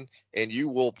 Michigan, and you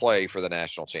will play for the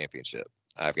national championship.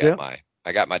 I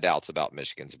got my doubts about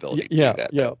Michigan's ability to do that.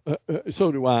 Yeah,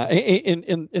 so do I.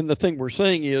 And the thing we're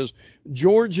saying is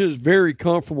Georgia's very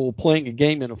comfortable playing a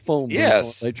game in a foam.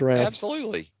 Yes,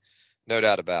 absolutely. No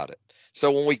doubt about it.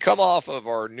 So when we come off of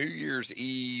our New Year's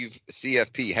Eve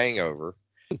CFP hangover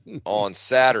on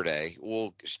Saturday,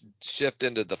 we'll shift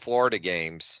into the Florida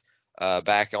games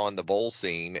back on the bowl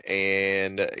scene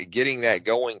and getting that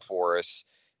going for us.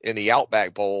 In the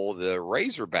Outback Bowl, the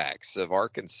Razorbacks of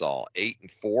Arkansas,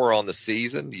 8-4 on the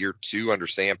season, year 2 under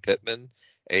Sam Pittman,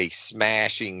 a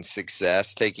smashing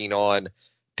success, taking on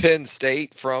Penn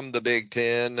State from the Big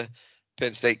Ten.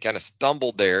 Penn State kind of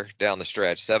stumbled there down the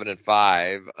stretch,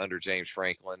 7-5 under James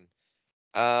Franklin.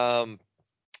 Man,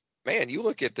 you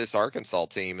look at this Arkansas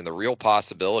team and the real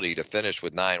possibility to finish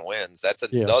with 9 wins. That's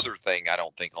another thing I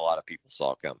don't think a lot of people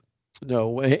saw coming.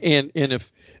 No, and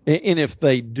if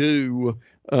they do.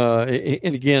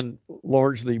 And again,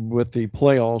 largely with the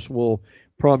playoffs will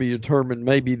probably determine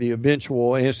maybe the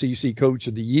eventual SEC Coach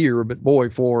of the Year. But boy,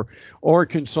 for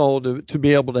Arkansas to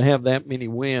be able to have that many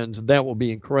wins, that will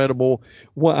be incredible.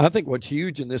 Well, I think what's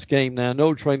huge in this game now, I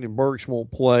know Traylon Burks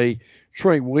won't play.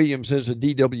 Trey Williams has a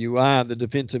DWI, the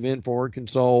defensive end for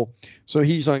Arkansas, so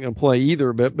he's not going to play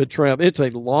either. But Trav, it's a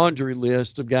laundry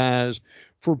list of guys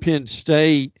for Penn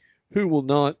State who will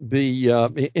not be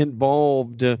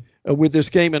involved with this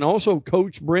game, and also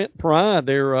Coach Brent Pry,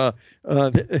 their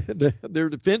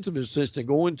defensive assistant,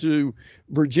 going to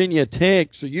Virginia Tech.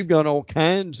 So you've got all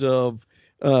kinds of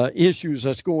issues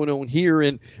that's going on here,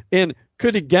 and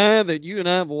could a guy that you and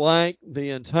I have liked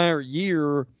the entire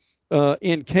year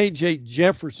in KJ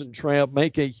Jefferson, Trav,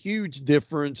 make a huge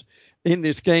difference in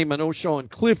this game? I know Sean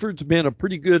Clifford's been a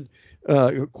pretty good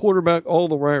quarterback all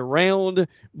the way around,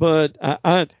 but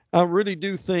I really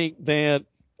do think that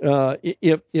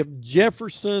if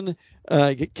Jefferson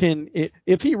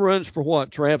if he runs for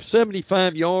what, Trav,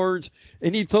 75 yards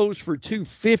and he throws for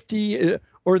 250,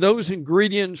 are those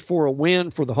ingredients for a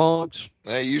win for the Hogs?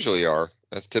 They usually are.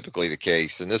 That's typically the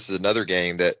case. And this is another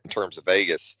game that, in terms of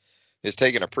Vegas, has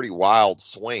taken a pretty wild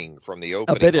swing from the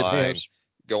opening line,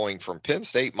 going from Penn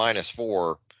State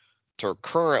 -4 to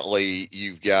currently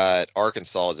you've got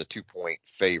Arkansas as a 2-point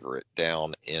favorite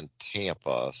down in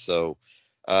Tampa. So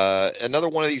another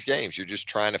one of these games, you're just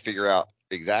trying to figure out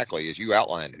exactly, as you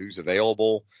outlined, who's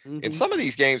available. Mm-hmm. In some of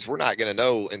these games, we're not going to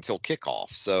know until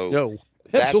kickoff. So no,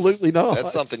 absolutely not.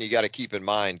 That's something you got to keep in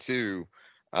mind too.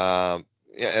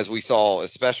 As we saw,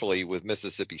 especially with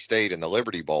Mississippi State in the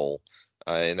Liberty Bowl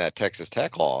in that Texas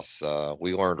Tech loss,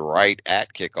 we learned right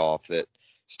at kickoff that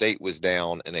State was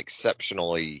down an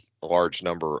exceptionally large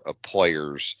number of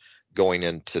players going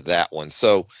into that one.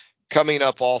 So coming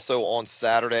up also on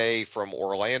Saturday from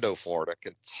Orlando, Florida,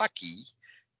 Kentucky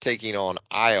taking on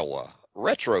Iowa.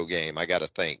 Retro game, I got to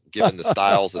think, given the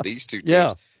styles of these two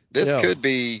teams. This could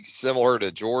be similar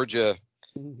to Georgia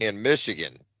and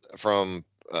Michigan from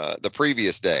the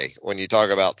previous day, when you talk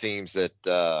about teams that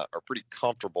are pretty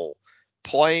comfortable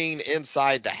playing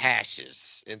inside the hash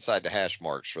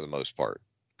marks for the most part.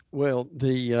 Well,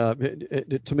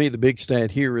 to me, the big stat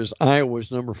here is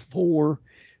Iowa's number 4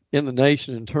 in the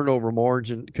nation in turnover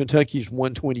margin. Kentucky's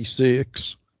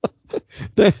 126.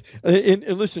 And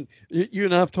listen, you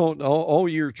and I have talked all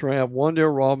year, Trav,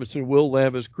 Wan'Dale Robinson, Will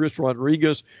Levis, Chris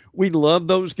Rodriguez. We love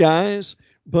those guys,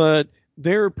 but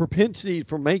their propensity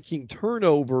for making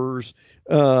turnovers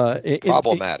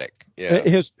problematic.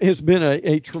 Has been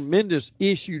a tremendous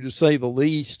issue, to say the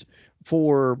least,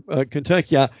 for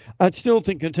Kentucky. I still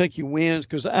think Kentucky wins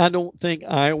because I don't think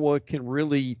Iowa can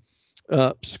really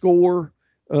score,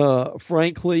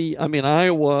 frankly. I mean,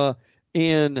 Iowa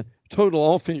in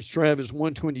total offense, Trav, is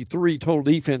 123. Total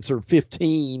defense are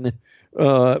 15.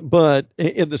 But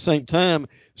at the same time,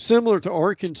 similar to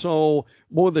Arkansas,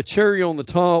 more the cherry on the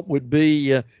top would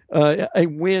be a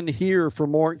win here for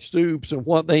Mark Stoops and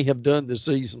what they have done this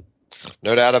season.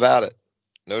 No doubt about it.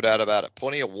 No doubt about it.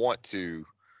 Plenty of want to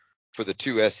for the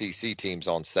two SEC teams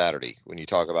on Saturday when you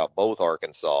talk about both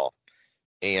Arkansas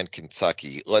and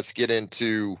Kentucky. Let's get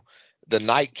into the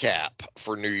nightcap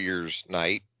for New Year's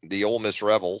night. The Ole Miss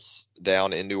Rebels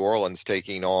down in New Orleans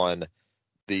taking on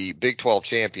the Big 12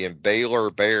 champion Baylor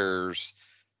Bears.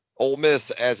 Ole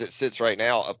Miss, as it sits right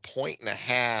now, a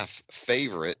 1.5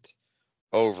 favorite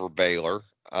over Baylor.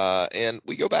 And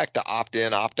we go back to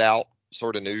opt-in, opt-out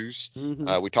sort of news.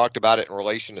 We talked about it in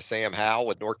relation to Sam Howell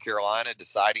with North Carolina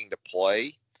deciding to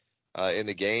play in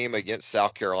the game against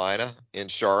South Carolina in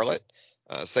Charlotte.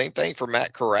 Same thing for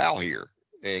Matt Corral here,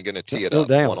 and going to tee it up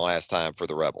one last time for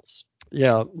the Rebels.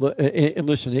 Yeah, and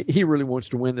listen, he really wants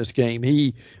to win this game.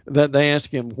 They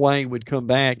asked him why he would come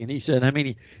back, and he said, "How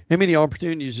many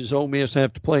opportunities does Ole Miss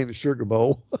have to play in the Sugar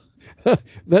Bowl?"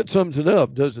 That sums it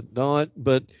up, does it not?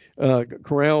 But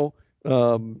Corral,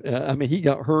 he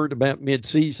got hurt about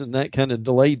mid-season. That kind of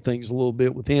delayed things a little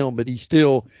bit with him, but he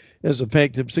still is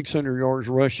effective. 600 yards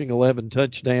rushing, 11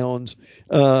 touchdowns.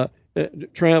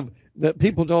 Trav, that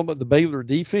people talk about the Baylor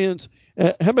defense.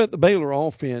 How about the Baylor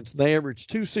offense? They average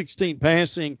 216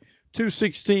 passing,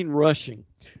 216 rushing.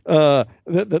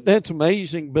 That's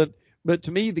amazing. But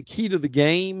to me, the key to the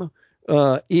game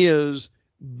is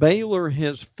Baylor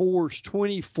has forced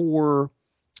 24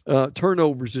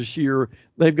 turnovers this year.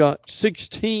 They've got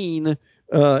 16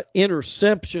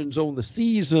 interceptions on the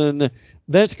season.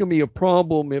 That's going to be a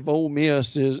problem if Ole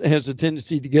Miss has a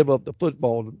tendency to give up the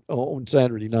football on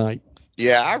Saturday night.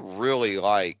 Yeah, I really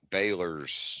like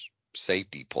Baylor's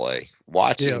safety play.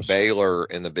 Watching Baylor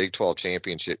in the Big 12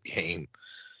 championship game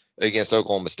against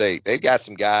Oklahoma State, they've got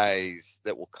some guys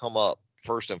that will come up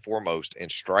first and foremost and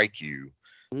strike you.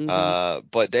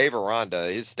 But Dave Aranda,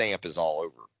 his stamp is all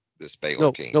over this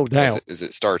Baylor team. No doubt. As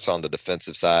it starts on the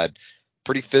defensive side.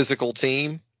 Pretty physical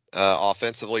team,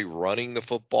 offensively running the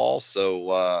football.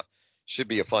 So should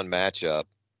be a fun matchup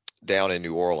down in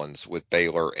New Orleans with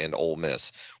Baylor and Ole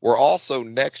Miss. We're also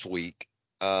next week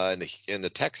in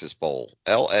the Texas Bowl,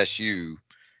 LSU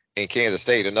and Kansas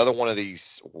State. Another one of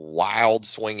these wild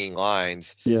swinging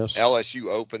lines. Yes. LSU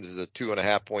opens as a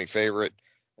 2.5-point favorite.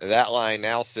 That line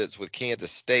now sits with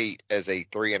Kansas State as a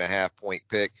 3.5-point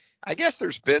pick. I guess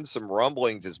there's been some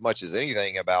rumblings as much as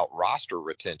anything about roster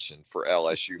retention for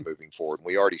LSU moving forward.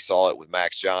 We already saw it with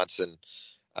Max Johnson,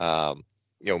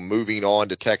 moving on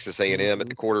to Texas A&M at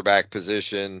the quarterback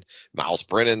position. Miles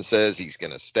Brennan says he's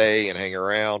going to stay and hang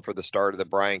around for the start of the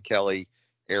Brian Kelly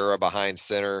era behind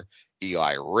center.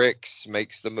 Eli Ricks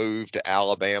makes the move to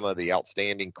Alabama, the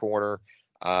outstanding corner.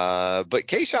 But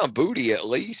Kayshon Boutte, at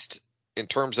least in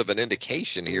terms of an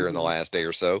indication here in the last day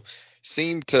or so,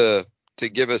 seemed to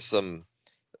give us some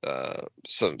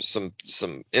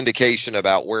indication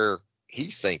about where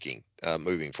he's thinking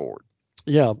moving forward.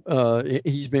 Yeah,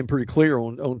 he's been pretty clear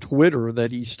on Twitter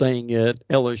that he's staying at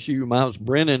LSU. Miles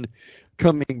Brennan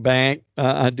coming back,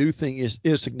 I do think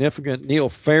is significant. Neil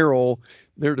Farrell,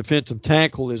 their defensive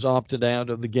tackle, is opted out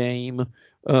of the game.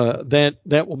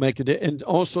 That will make it. And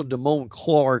also Damone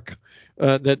Clark,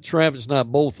 that Travis and I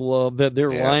both love, that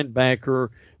their linebacker,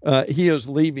 he is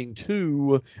leaving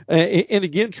too. And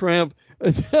again, Trav,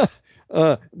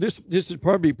 this is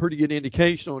probably a pretty good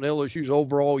indication on LSU's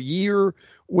overall year.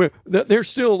 Where there's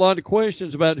still a lot of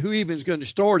questions about who even is going to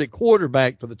start at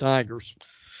quarterback for the Tigers.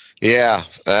 Yeah,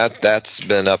 that's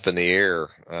been up in the air,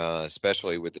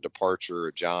 especially with the departure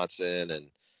of Johnson.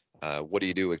 And what do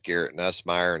you do with Garrett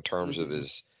Nussmeier in terms of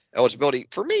his eligibility?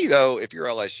 For me, though, if you're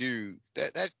LSU,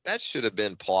 that should have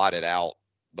been plotted out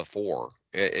before.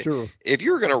 Sure. If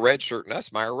you're going to redshirt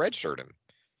Nussmeier, redshirt him.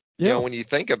 Yeah. When you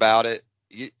think about it,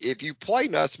 if you play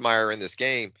Nussmeier in this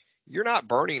game, you're not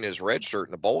burning his red shirt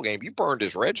in the bowl game. You burned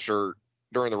his red shirt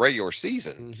during the regular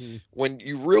season when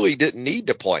you really didn't need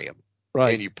to play him.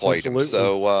 Right. And you played him.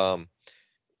 So,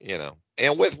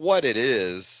 and with what it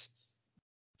is,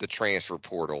 the transfer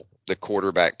portal, the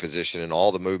quarterback position, and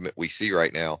all the movement we see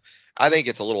right now, I think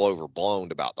it's a little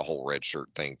overblown about the whole red shirt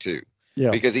thing too. Yeah.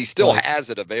 Because he still has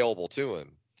it available to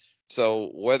him.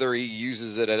 So whether he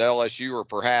uses it at LSU or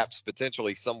perhaps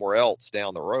potentially somewhere else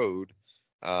down the road,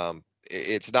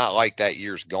 it's not like that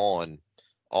year's gone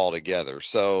altogether.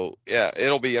 So, yeah,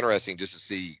 it'll be interesting just to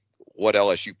see what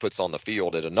LSU puts on the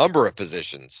field at a number of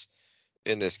positions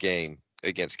in this game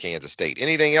against Kansas State.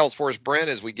 Anything else for us, Brent,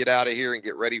 as we get out of here and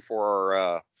get ready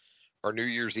for our New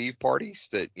Year's Eve parties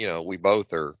that, we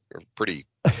both are pretty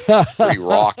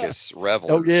raucous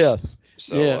revelers. Oh, yes.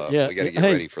 So we got to get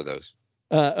ready for those.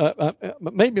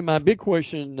 maybe my big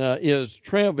question is,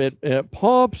 Trev, at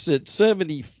Pops at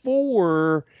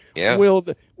 74, Yeah.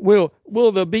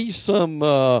 will there be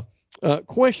some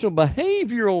questionable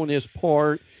behavior on his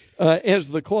part as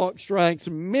the clock strikes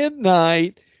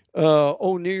midnight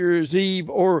on New Year's Eve,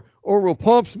 or will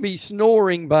Pops be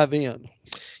snoring by then?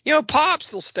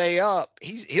 Pops will stay up.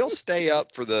 He'll stay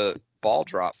up for the ball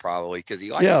drop probably because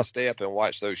he likes to stay up and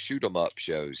watch those shoot 'em up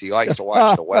shows. He likes to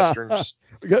watch the westerns.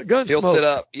 He'll sit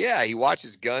up. Yeah, he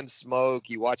watches Gunsmoke.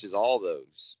 He watches all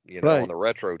those, on the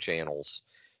retro channels.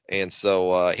 And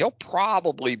so he'll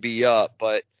probably be up,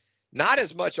 but not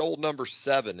as much old number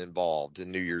 7 involved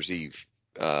in New Year's Eve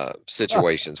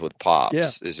situations with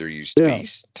Pops as there used to be.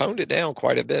 He's toned it down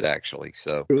quite a bit actually.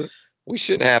 So we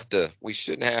shouldn't have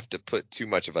to put too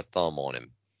much of a thumb on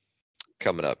him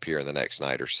coming up here in the next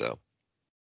night or so.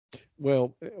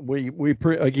 Well,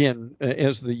 again,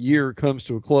 as the year comes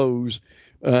to a close,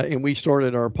 and we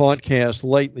started our podcast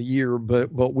late in the year,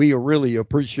 but we really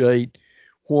appreciate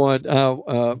what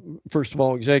our first of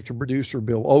all, executive producer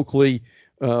Bill Oakley,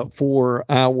 for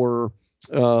our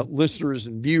listeners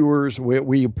and viewers.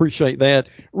 We appreciate that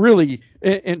really,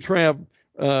 and Trav,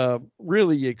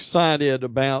 really excited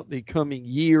about the coming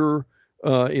year.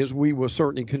 As we will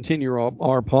certainly continue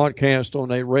our podcast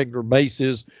on a regular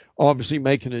basis, obviously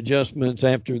making adjustments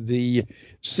after the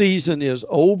season is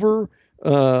over.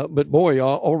 But boy,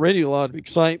 already a lot of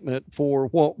excitement for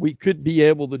what we could be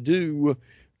able to do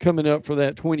coming up for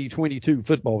that 2022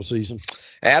 football season.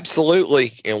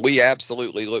 Absolutely. And we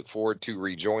absolutely look forward to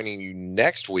rejoining you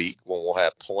next week when we'll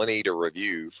have plenty to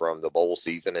review from the bowl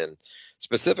season and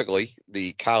specifically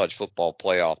the college football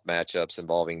playoff matchups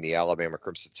involving the Alabama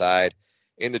Crimson Tide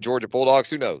and the Georgia Bulldogs.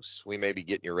 Who knows? We may be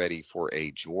getting you ready for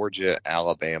a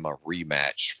Georgia-Alabama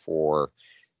rematch for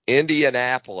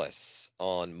Indianapolis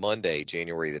on Monday,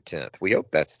 January the 10th. We hope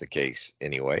that's the case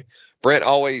anyway. Brent,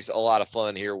 always a lot of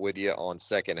fun here with you on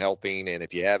Second Helping. And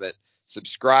if you haven't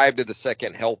subscribed to the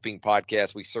Second Helping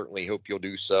podcast, we certainly hope you'll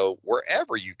do so.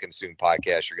 Wherever you consume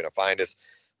podcasts, you're going to find us.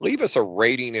 Leave us a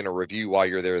rating and a review while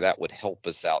you're there. That would help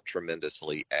us out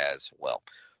tremendously as well.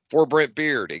 For Brent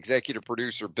Beard, executive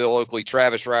producer Bill Oakley,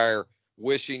 Travis Reier,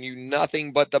 wishing you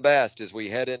nothing but the best as we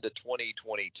head into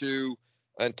 2022.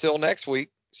 Until next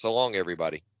week, so long,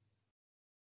 everybody.